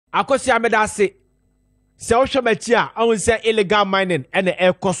akosi ameda se se wo hwemachi a awon se illegal mining and the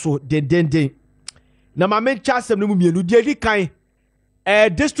air koso den na ma men chasem no mu mienu de di kan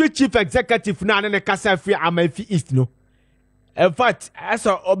district chief executive na ne kasa free Amanfi East no in fact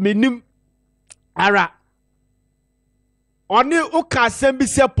asa omenim ara oni uka asem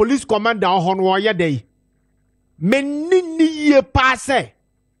se police commander ho no ye dey menini ye passe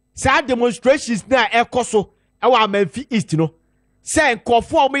sa demonstrations na air koso e wa Amanfi East no say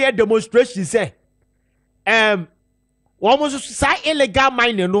nkofo o me demonstration say womo so sa illegal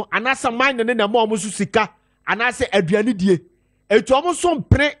mining no anasa mining na mo so sika anasa aduane die etu omo so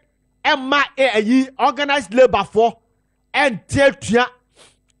mpre emma ayi organized labor for entetua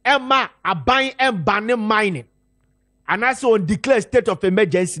emma aban embane mining anasa on declare state of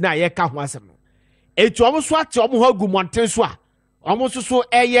emergency na ye ka ho asem no etu omo so ate omo hagu monten so a omo so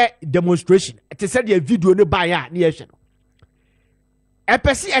eye demonstration it said the video ne ba ya na ye hwe no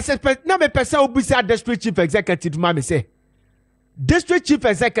expect na me pesa obisa district chief executive ma me say district chief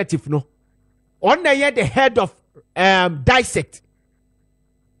executive no on the head of dissect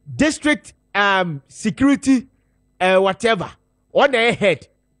district security whatever on the head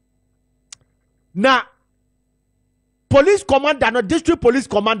na police commander no district police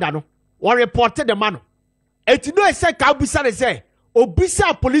commander no or reported the man et no say ka obisa say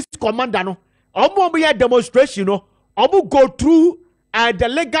obisa police commander no omo be demonstration no omo go through the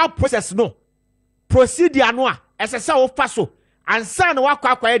legal process no procedure no SSA wo fa so ansa na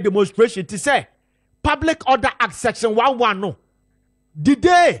wakwa demonstration to say Public Order Act section 11 no did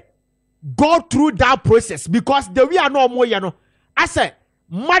they go through that process because the we are no more you know I say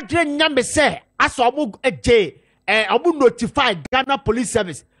madre nyame say as omo omo notify Ghana Police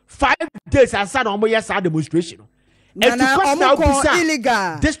Service 5 days ansa na omo yes demonstration no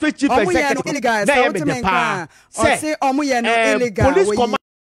illegal district chief executive illegal say omo ye no illegal police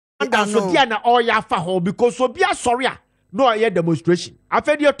commander so dia na all ya fa ho because so bia sorry a no ye demonstration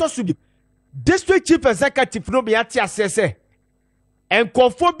afedi to so bi district chief executive no be ati asese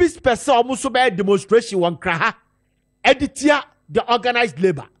enkophobis person omo so be demonstration won kra ha editia the organized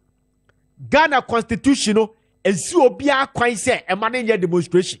labor Ghana constitution no ensi obi akwan se e ma na ye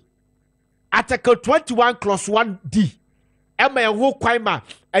demonstration Article 21 clause 1D. Emma ho kwan ma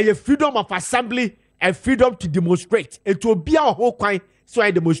a freedom of assembly and freedom to demonstrate. It will be a whole kwan so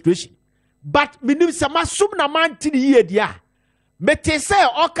a demonstration. But minim sama sum na man tini ye dia. Mete se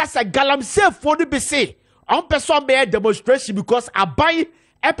okasa galamse for the BC. On person be a demonstration because I buy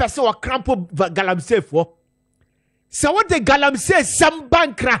a person or crampo galamse for. So what the galamse some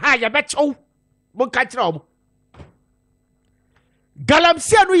bank raha ya betcho. Mon kachra.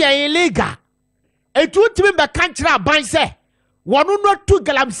 Galamse no ye illegal. Etu timi be kanchira ban se wonu no tu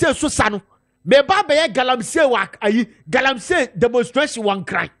galamse so sano me ba be galamse wa ayi galamse demonstration wan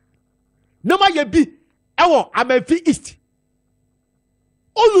cry no ma ye bi ewo Amanfi East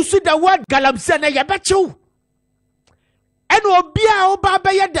o you see the word galamse na ye bechiw eno obi a o ba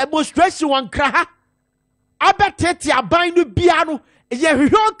be demonstration wan cry ha abetete aban no bia no ye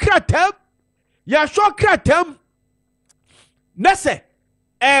hwehwe kratam ye sho kratam na se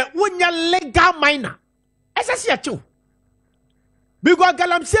wunya legal miner esase ya chu because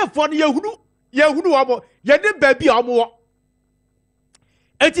galamse for no yehunu omo ye ne ba bi omo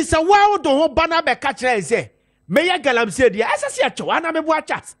eti se wa do ho bana be ka kire se me ya galamse dia esase ya chu ana me bo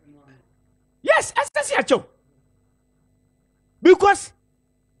chat yes esase ya chu because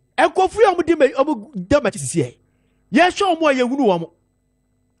enkofu omo di me omo da ma sisi ye hwe omo yehunu omo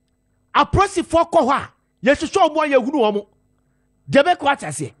aprosi for ko ho a ye hwe omo yehunu omo Debe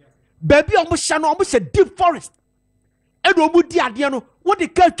kwata se baby omo hya no omo hye deep forest e do omo di ade no wo de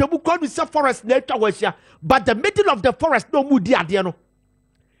ka twamu kwa no se forest na atwa wahia but the middle of the forest no omo di ade no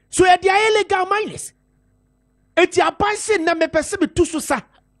so e dia illegal miners eti apanse na me pese me tu so sa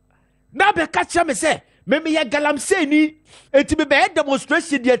na be ka kire me se me ye galamse ni eti me be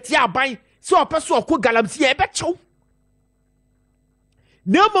demonstration de ti aban se opeso okọ galamse e be chew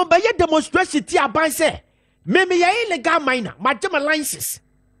na mo be ye demonstration ti aban se me ye illegal miner ma jama licenses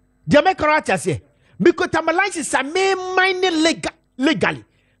de me karata se me ko tam licenses a me mining legally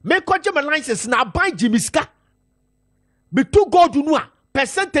me ko jama licenses na ban jimiska me to god nu a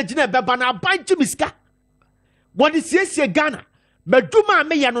percentage na be ba na ban jimiska woni siesie Ghana meduma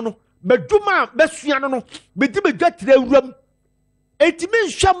me ye no meduma besua no me di me dwatire wuram etimi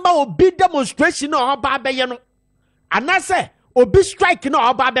nhwama obi demonstration na oba be ye no anase obi strike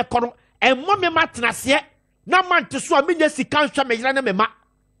na oba be kono emmo me matenase na man to so amenya sika nhwa me yira na me ma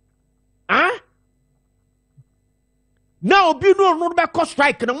na obi no be ko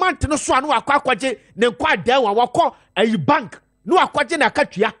strike na man to so anu akwaje ne nkwa dan wa wakọ ayi bank no akwaje na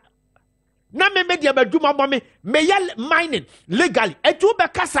akatua na me dia baduma mo me ye mining legally etu be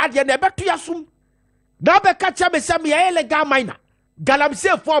kasa de na beto yasum na be ka cha me sam ye legal miner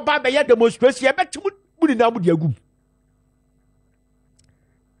galamsey for ba be ye demonstration ye betu muni na mu de agum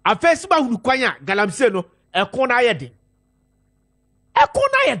afesi ba hunu kwanya galamsey no ekon na ye de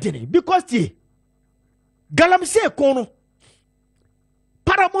because tie galamsey ekon no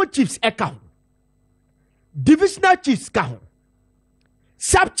paramount chiefs eka divisional chiefs ka ho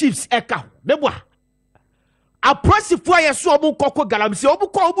sub chiefs eka meboa aprosifo ayeso obu kokko galamsey obu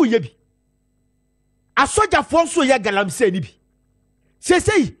ko obu ye bi asoja fo so ye galamsey ni bi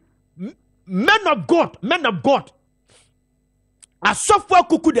say men of god asofo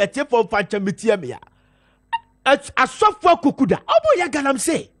akuku da tie fo fa chamitie me ya asofo akuku da obu ye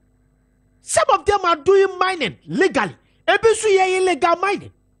galamsey. Some of them are doing mining legally ebi so ye illegal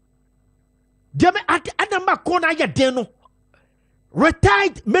mining dem adama kona ye deno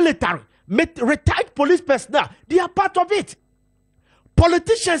retired military, retired police personnel, they are part of it.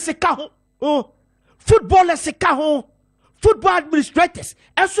 Politicians se ka ho, footballers se ka ho, football administrators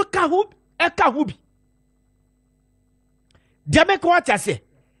eso ka ho, bi. They make what I say.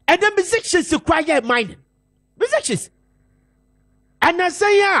 And the musicians require mining. Musicians. And I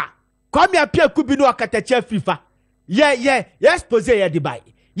say yeah, come here Pierre Kubino akatache FIFA. Yeah, expose ya Dubai.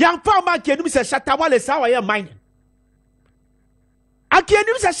 Young farmer can say Shatawale sawa ya mining.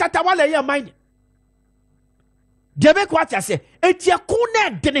 Akienu se Shatawale ya mining. They make what I say. Etia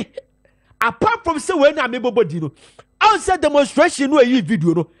kune dene. Apart from say when I'm able to do, outside demonstration no e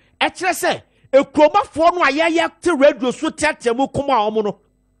video no. Etre say e kroma fo no ayaya te radio so tete mo koma omo no.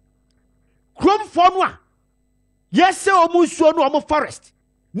 Krom fo no a yes say omo suo no omo forest.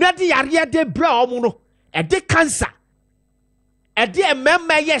 Na de yare de bra omo no. E de cancer. E de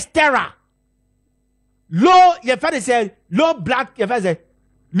emema yes terror. Low, your father said, low black, your father said,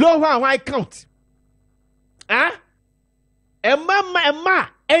 low white count. Ah? Emma,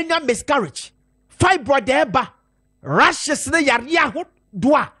 enya miscarriage. Fibroid eba. Rashes ne yaria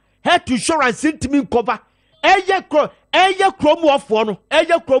doa. Health insurance intimate cover. Eye kromu of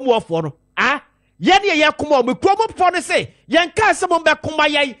no. Ah? Yeni ye kuma me kromu for say, yen ka some be kuma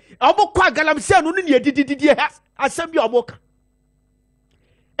ye. Omo kwa galamsey no ne didi asem bi omo ka.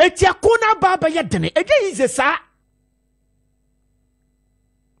 Etia kuna baba ya dene. Eje is sa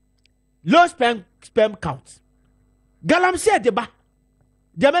low sperm count. Galamsey deba.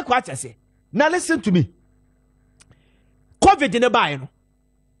 They make what I say. Now listen to me. COVID in the buy no.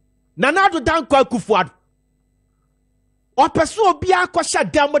 Nanado dan kwa kufuado. O person obi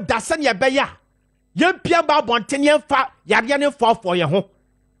akosha dam dasan ye beya. Yem pia ba bonten yem fa yare ne for ye ho.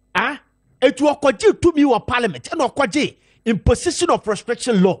 Ah? Etu okoji to me wa parliament and okoji imposition of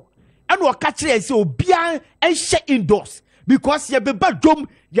restriction law. And we catch it and say, Obia and share indoors because ye be bad drum,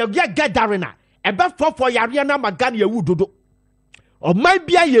 ye get darena, and bad for Yariana Magani, ye would do. Or might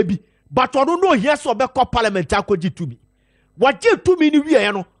be a yebi, but I don't know, yes, or back up parliament, to me. What you to me, we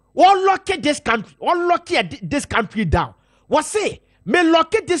are no, all lucky this country, all lucky this country down. What say, me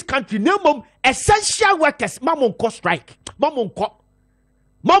lucky this country, no mum, essential workers, mamon co strike,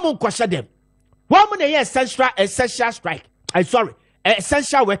 mamon co shut them. Woman, essential strike. I'm sorry,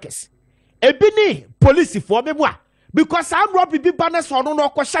 essential workers. Ebini police for me boa because I'm robbing be banners on no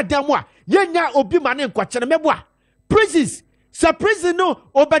kwasha dem wa yenya obi mane nkwachene me boa prisons sa prison no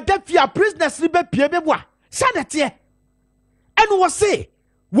obedafia prisoners ni be pie me boa sanete and we say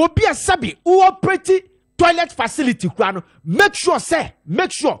wo be a sabi who operate toilet facility kura no make sure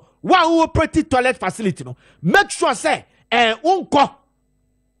wa who operate toilet facility no make sure say unko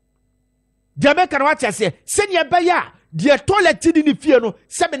Jamaica no what I say senior beya the toilet in the fear no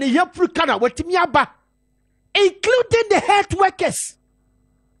 7 year Africana wetimi aba including the health workers.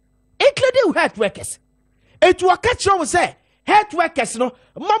 It will catch you say health workers no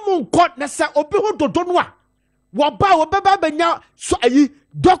mamun court na say obi ho dodo no a wo beba benya so ayi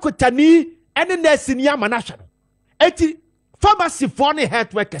doctor ni ene nurse ni amanahwe no eti pharmacy for the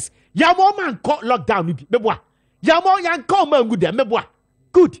health workers ya mo man call lockdown bi meboa ya mo yan call man good meboa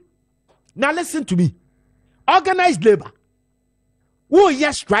good. Now listen to me. Organized labor. Oh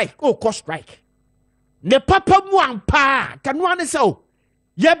yes, strike. Oh, cost strike. Ne papa muampa. Can one say oh?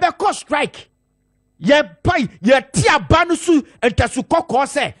 Ye be cost strike. Ye pay ye tia banusu entasu koko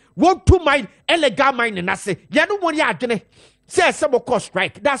say want to mine illegal mining. I say ye no money agene. Say some cost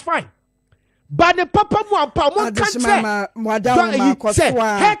strike. That's fine. But the papa muampa mon can't say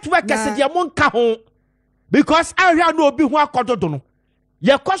health workers say mon ka ho because I hear no be who akododo no.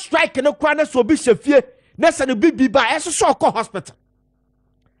 Ye cost strike no kwana so bi shefie. Nessa no bibi ba eso so ko hospital.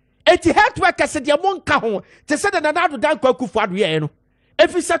 Eti health workers de mon ka ho te se de nanado dan kwaku fuado ye no.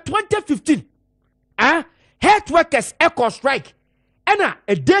 if it's a 2015 health workers echo strike and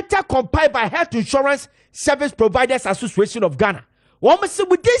a data compiled by Health Insurance Service Providers Association of Ghana. One say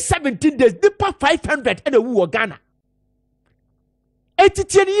within 17 days, deeper 500 and a woo Ghana.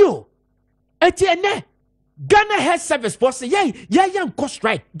 80 you. 80 Ghana Health Service Force, yeah, cost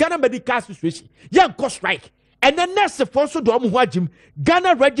strike. Ghana Medical Association, cost strike. And then nurse force do Jim,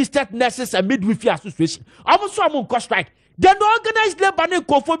 Ghana Registered Nurses and Midwifery Association. Almost so cost strike. Then the organized labor and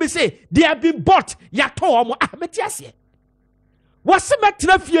conformity say they have been bought. Yato Metiasi. What's the matter?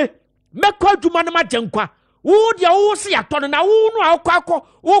 Meko Jumanama Jankwa. Who the old see a ton na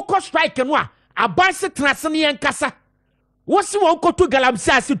who cost strike and what? A bass Trasani and Casa. What's the one go to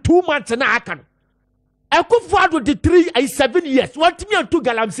Galamsas 2 months and a can? I could forward the 3 and 7 years. What me on 2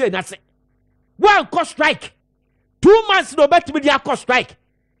 Galamse and I say. One cost strike. 2 months no better with their cost strike.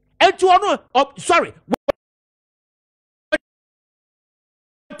 And to honor, sorry.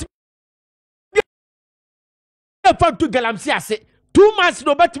 From 2 Galamse, 2 months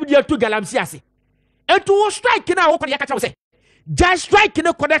no better with your 2 Galamse. And to strike in our Yakata say. Just strike in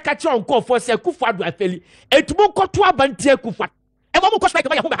a Kodaka on call for say Kufa do I fail. And to move to a bantia Kufa. And one more strike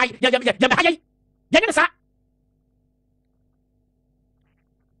by Yanasa.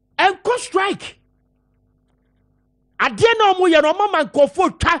 And cost strike. I didn't know more your man call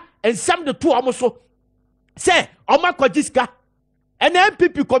for car and some the two almost so. Say, Oma Kojiska, an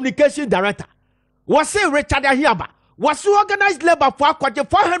MPP communication director, was say Richard Ahiaba, was organized labor for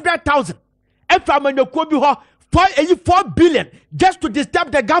 400,000. And from the Kobi for 4 billion just to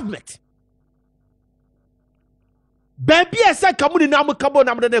disturb the government. Baby, I said, come on in our carbon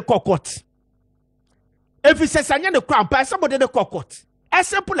number the court. If it's a Sanya the crown, by somebody the court. As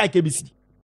simple like ABC.